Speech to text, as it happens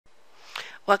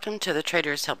Welcome to the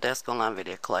Traders Help Desk online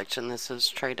video collection. This is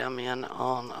trade I'm in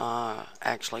on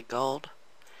actually gold,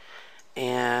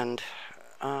 and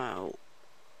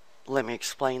let me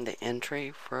explain the entry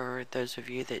for those of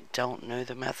you that don't know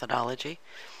the methodology.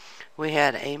 We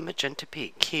had a magenta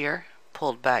peak here,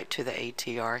 pulled back to the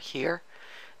ATR here.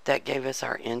 That gave us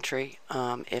our entry.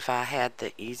 If I had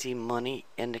the easy money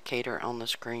indicator on the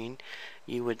screen,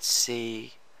 you would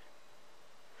see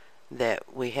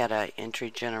that we had an entry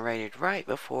generated right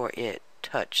before it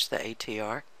touched the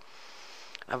ATR.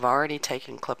 I've already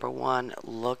taken Clipper 1,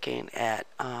 looking at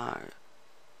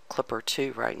Clipper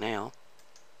 2 right now.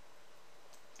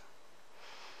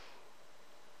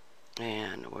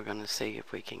 And we're going to see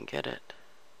if we can get it.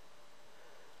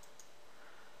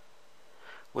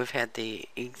 We've had the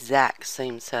exact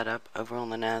same setup over on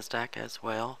the NASDAQ as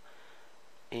well.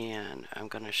 And I'm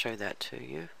going to show that to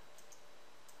you.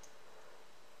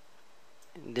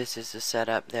 This is the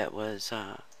setup that was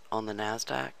on the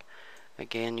NASDAQ.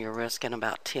 Again, you're risking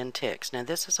about 10 ticks. Now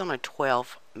this is on a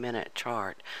 12-minute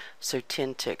chart, so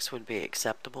 10 ticks would be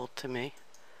acceptable to me.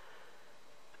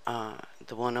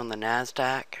 The one on the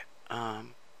NASDAQ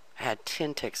had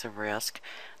 10 ticks of risk.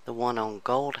 The one on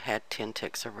gold had 10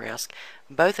 ticks of risk.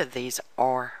 Both of these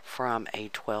are from a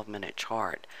 12-minute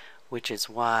chart, which is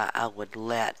why I would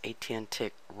let a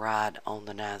 10-tick ride on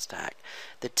the NASDAQ.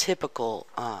 The typical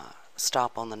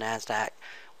stop on the NASDAQ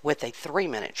with a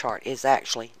 3-minute chart is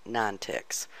actually 9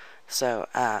 ticks. So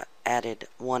I added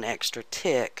one extra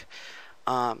tick,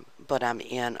 but I'm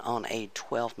in on a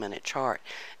 12-minute chart.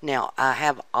 Now I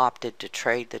have opted to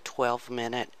trade the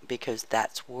 12-minute because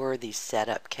that's where the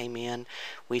setup came in.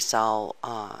 We saw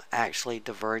actually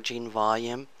diverging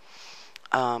volume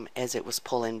as it was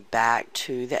pulling back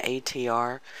to the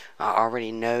ATR. I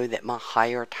already know that my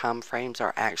higher time frames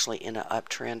are actually in an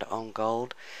uptrend on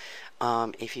gold.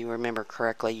 If you remember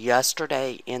correctly,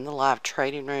 yesterday in the live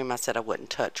trading room, I said I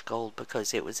wouldn't touch gold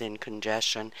because it was in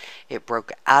congestion. It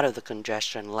broke out of the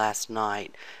congestion last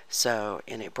night,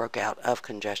 and it broke out of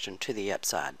congestion to the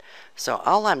upside. So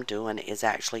all I'm doing is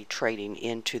actually trading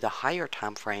into the higher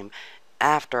time frame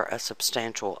after a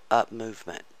substantial up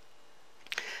movement.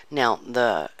 Now,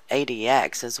 the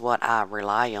ADX is what I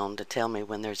rely on to tell me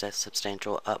when there's a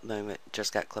substantial up movement.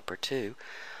 Just got Clipper 2.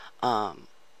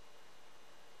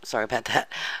 Sorry about that.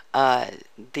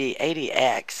 The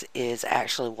ADX is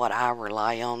actually what I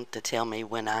rely on to tell me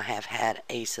when I have had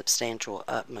a substantial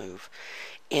up move.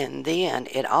 And then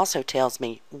it also tells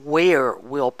me where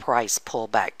will price pull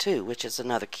back to, which is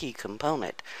another key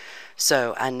component.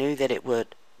 So I knew that it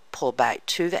would pull back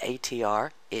to the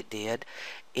ATR. It did.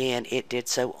 And it did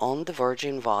so on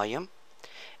diverging volume.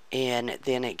 And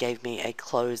then it gave me a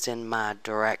close in my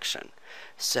direction.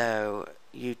 So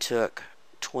you took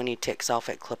 20 ticks off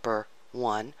at Clipper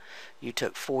 1, you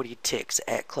took 40 ticks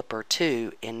at Clipper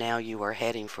 2, and now you are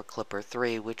heading for Clipper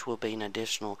 3, which will be an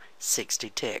additional 60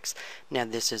 ticks. Now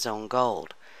this is on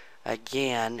gold.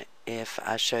 Again, if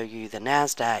I show you the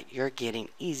NASDAQ, you're getting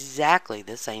exactly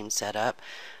the same setup.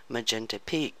 Magenta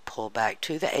peak, pull back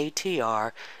to the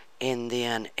ATR, and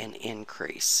then an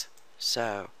increase.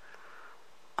 So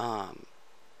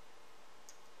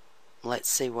let's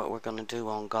see what we're going to do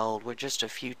on gold. We're just a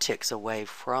few ticks away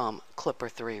from Clipper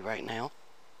 3 right now.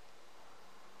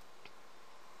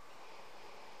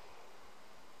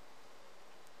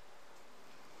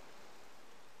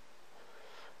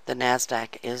 The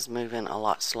NASDAQ is moving a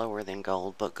lot slower than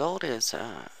gold, but gold is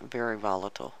very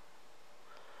volatile.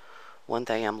 One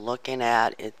thing I'm looking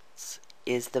at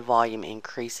is the volume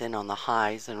increasing on the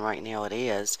highs, and right now it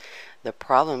is. The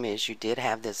problem is you did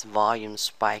have this volume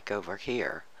spike over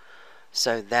here.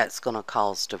 So that's going to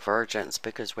cause divergence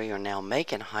because we are now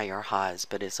making higher highs,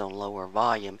 but it's on lower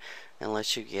volume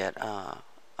unless you get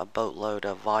a boatload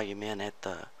of volume in at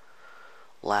the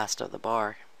last of the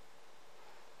bar.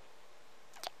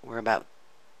 We're about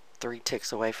 3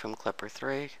 ticks away from Clipper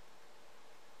 3,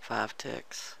 5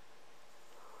 ticks.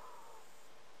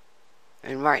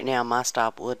 And right now my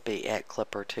stop would be at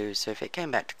Clipper 2, so if it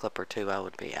came back to Clipper 2, I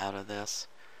would be out of this.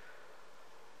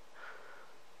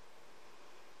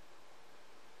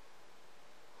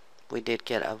 We did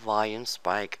get a volume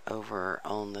spike over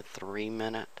on the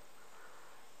 3-minute.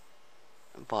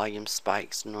 Volume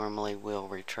spikes normally will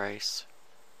retrace.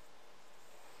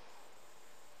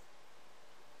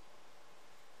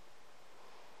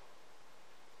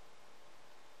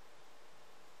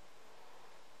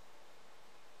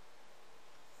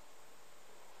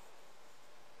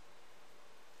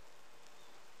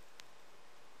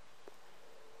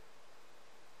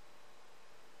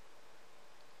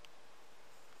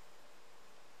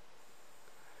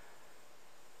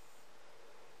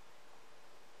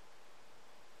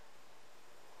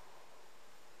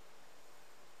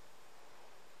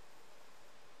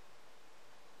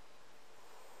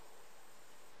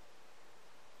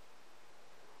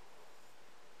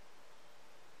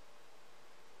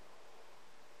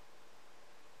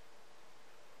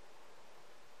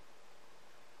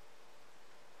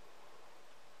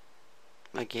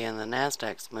 again, the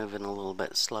NASDAQ's moving a little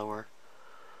bit slower.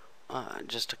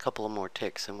 Just a couple of more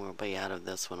ticks and we'll be out of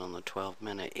this one on the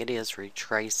 12-minute. It is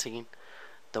retracing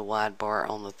the wide bar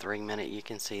on the 3-minute. You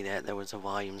can see that there was a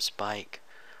volume spike.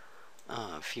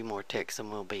 A few more ticks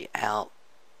and we'll be out.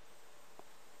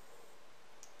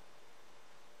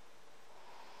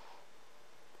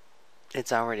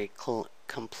 It's already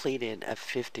completed a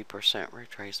 50%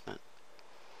 retracement.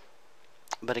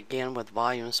 But again, with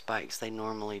volume spikes, they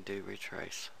normally do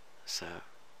retrace. So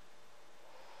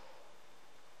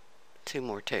 2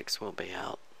 more ticks will be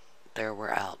out. There,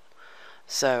 we're out.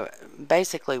 So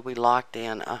basically we locked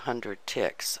in 100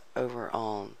 ticks over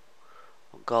on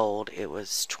gold. It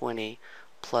was 20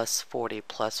 plus 40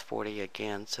 plus 40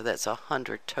 again. So that's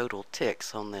 100 total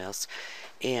ticks on this.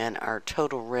 And our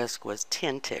total risk was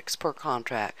 10 ticks per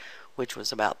contract, which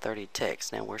was about 30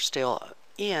 ticks. Now we're still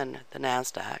in the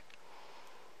NASDAQ.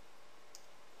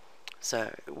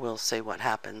 So we'll see what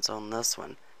happens on this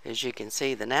one. As you can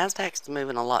see, the NASDAQ's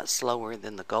moving a lot slower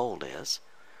than the gold is.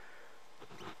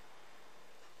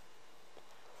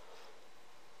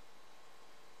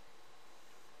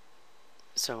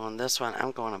 So on this one,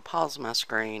 I'm going to pause my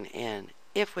screen, and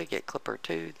if we get Clipper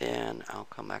 2, then I'll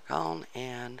come back on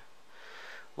and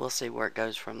we'll see where it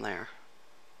goes from there.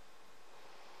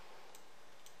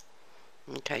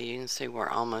 Okay, you can see we're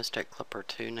almost at Clipper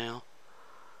 2 now.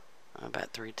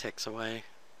 About 3 ticks away.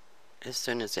 As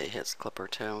soon as it hits Clipper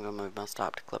 2, I'm going to move my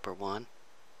stop to Clipper 1.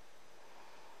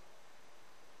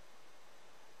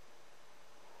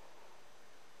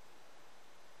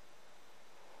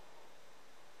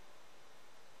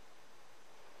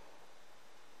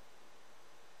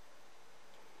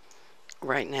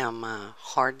 Right now my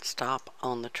hard stop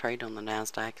on the trade on the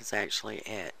NASDAQ is actually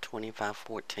at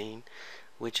 25.14,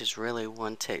 which is really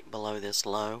 1 tick below this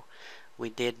low. We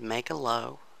did make a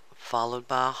low followed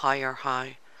by a higher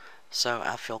high, so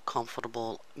I feel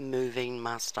comfortable moving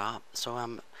my stop. So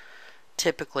I'm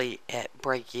typically at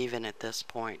break even at this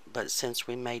point, but since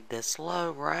we made this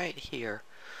low right here,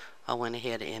 I went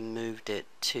ahead and moved it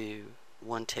to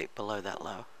 1 tick below that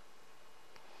low.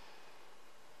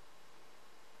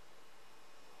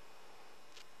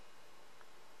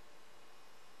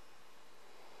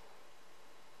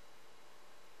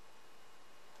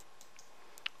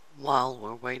 While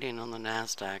we're waiting on the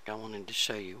NASDAQ, I wanted to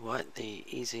show you what the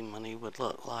easy money would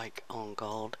look like on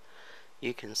gold.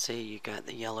 You can see you got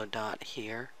the yellow dot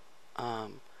here.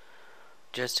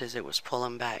 Just as it was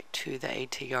pulling back to the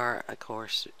ATR, of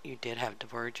course, you did have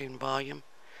diverging volume.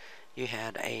 You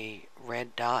had a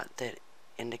red dot that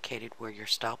indicated where your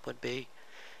stop would be.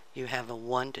 You have a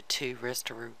 1 to 2 risk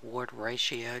to reward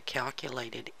ratio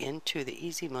calculated into the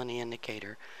easy money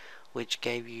indicator, which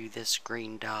gave you this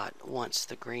green dot. Once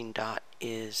the green dot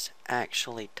is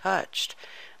actually touched,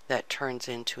 that turns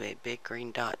into a big green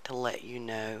dot to let you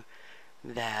know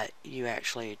that you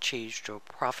actually achieved your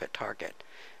profit target.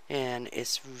 And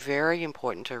it's very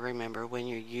important to remember when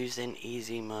you're using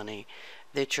easy money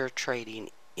that you're trading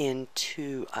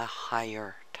into a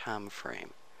higher time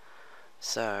frame.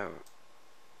 So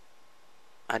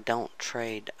I don't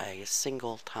trade a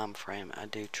single time frame. I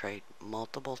do trade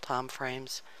multiple time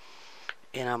frames,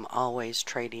 and I'm always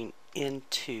trading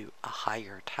into a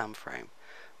higher time frame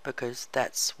because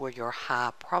that's where your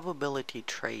high probability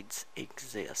trades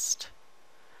exist.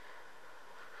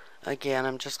 Again,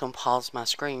 I'm just going to pause my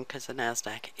screen because the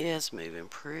NASDAQ is moving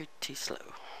pretty slow.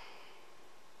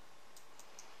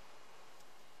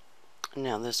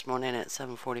 Now this morning at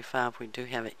 7:45 we do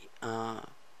have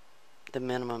the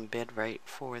minimum bid rate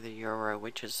for the euro,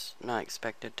 which is not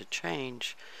expected to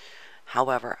change.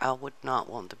 However, I would not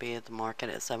want to be at the market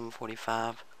at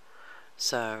 7:45,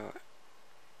 so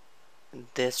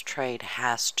this trade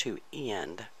has to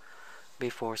end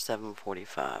before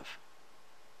 7:45.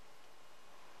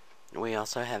 We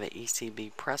also have an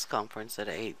ECB press conference at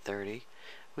 8:30.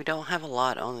 We don't have a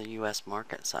lot on the U.S.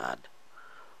 market side.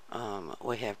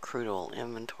 We have crude oil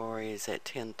inventories at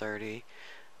 10:30.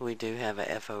 We do have a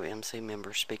FOMC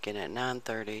member speaking at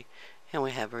 9:30, and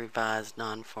we have revised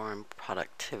non-farm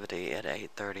productivity at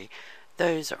 8:30.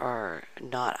 Those are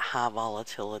not high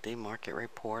volatility market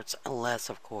reports unless,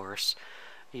 of course,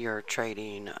 you're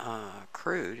trading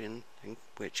crude, in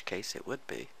which case it would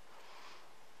be.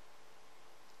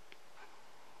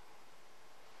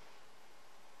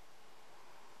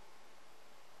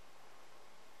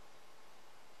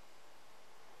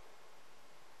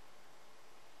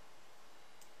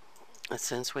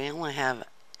 Since we only have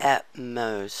at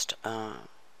most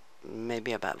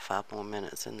maybe about 5 more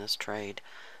minutes in this trade,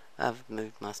 I've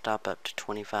moved my stop up to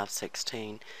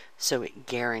 25.16, so it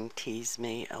guarantees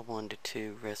me a 1 to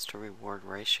 2 risk to reward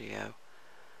ratio.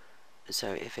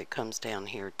 So if it comes down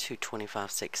here to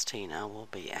 25.16, I will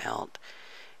be out.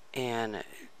 And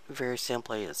very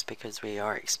simply, it's because we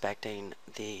are expecting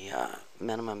the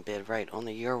minimum bid rate on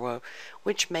the euro,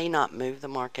 which may not move the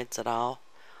markets at all.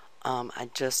 I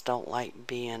just don't like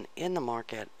being in the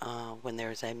market when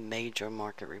there's a major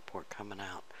market report coming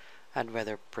out. I'd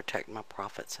rather protect my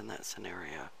profits in that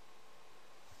scenario.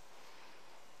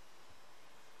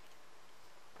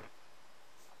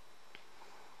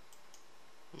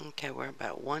 Okay, we're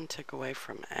about one tick away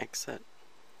from exit.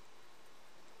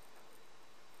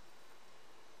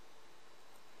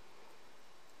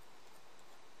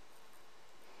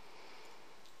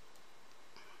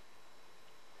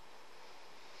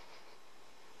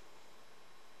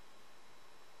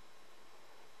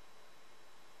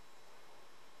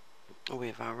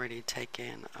 We've already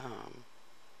taken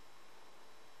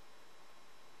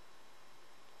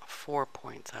 4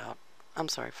 points out. I'm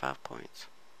sorry, 5 points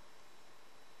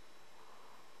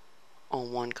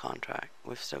on one contract.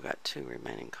 We've still got 2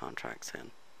 remaining contracts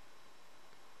in.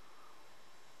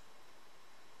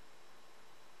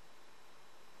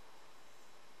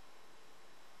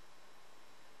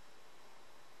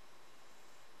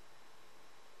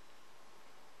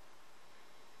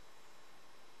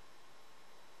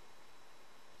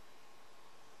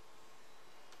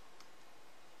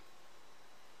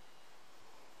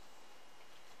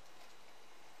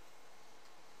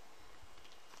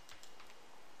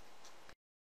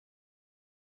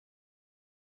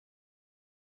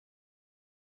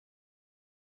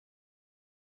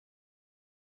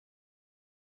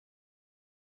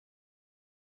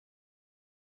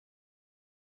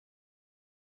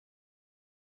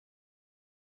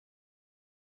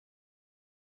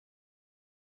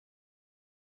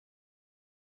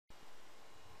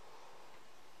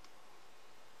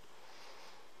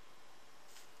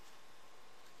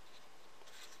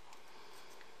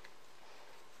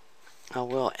 I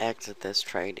will exit this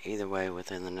trade either way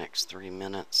within the next 3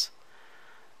 minutes.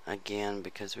 Again,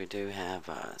 because we do have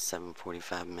a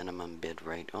 7.45 minimum bid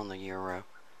rate on the euro.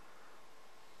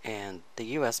 And the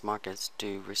US markets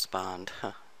do respond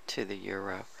to the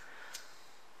euro.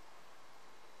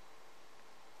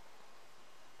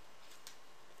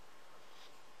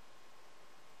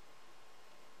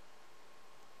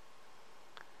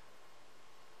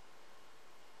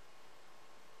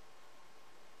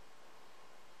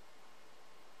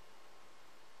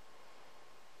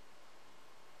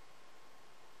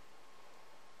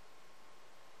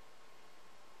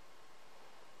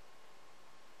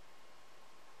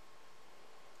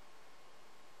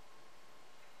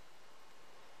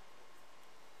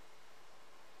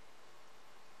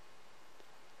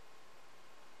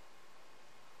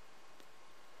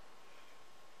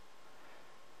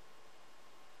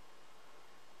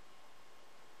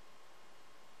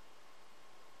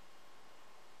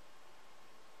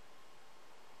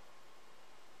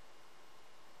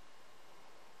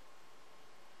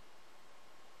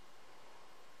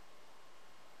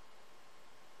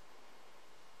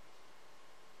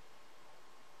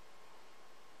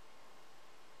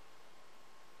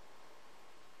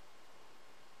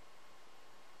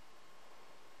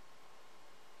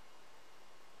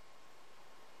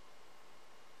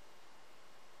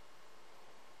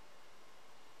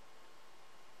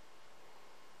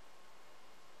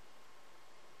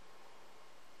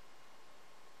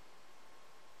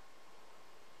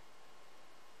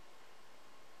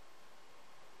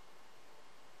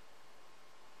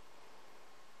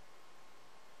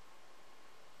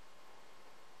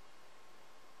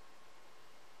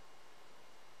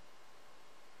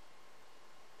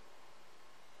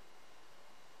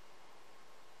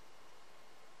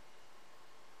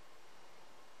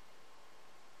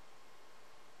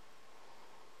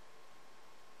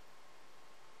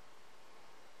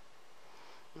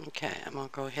 Okay, I'm going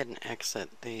to go ahead and exit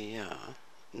the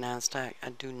NASDAQ. I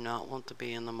do not want to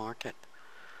be in the market.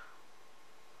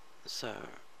 So,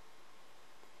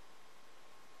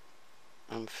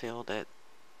 I'm filled at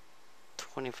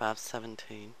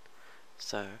 25.17.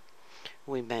 So,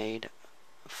 we made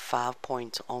 5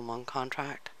 points on one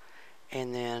contract.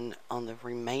 And then on the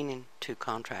remaining 2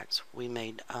 contracts, we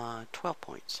made 12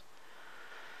 points.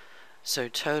 So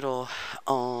total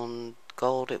on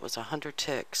gold, it was 100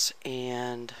 ticks,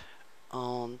 and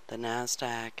on the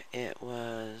NASDAQ, it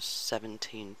was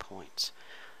 17 points.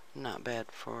 Not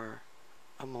bad for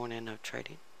a morning of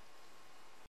trading.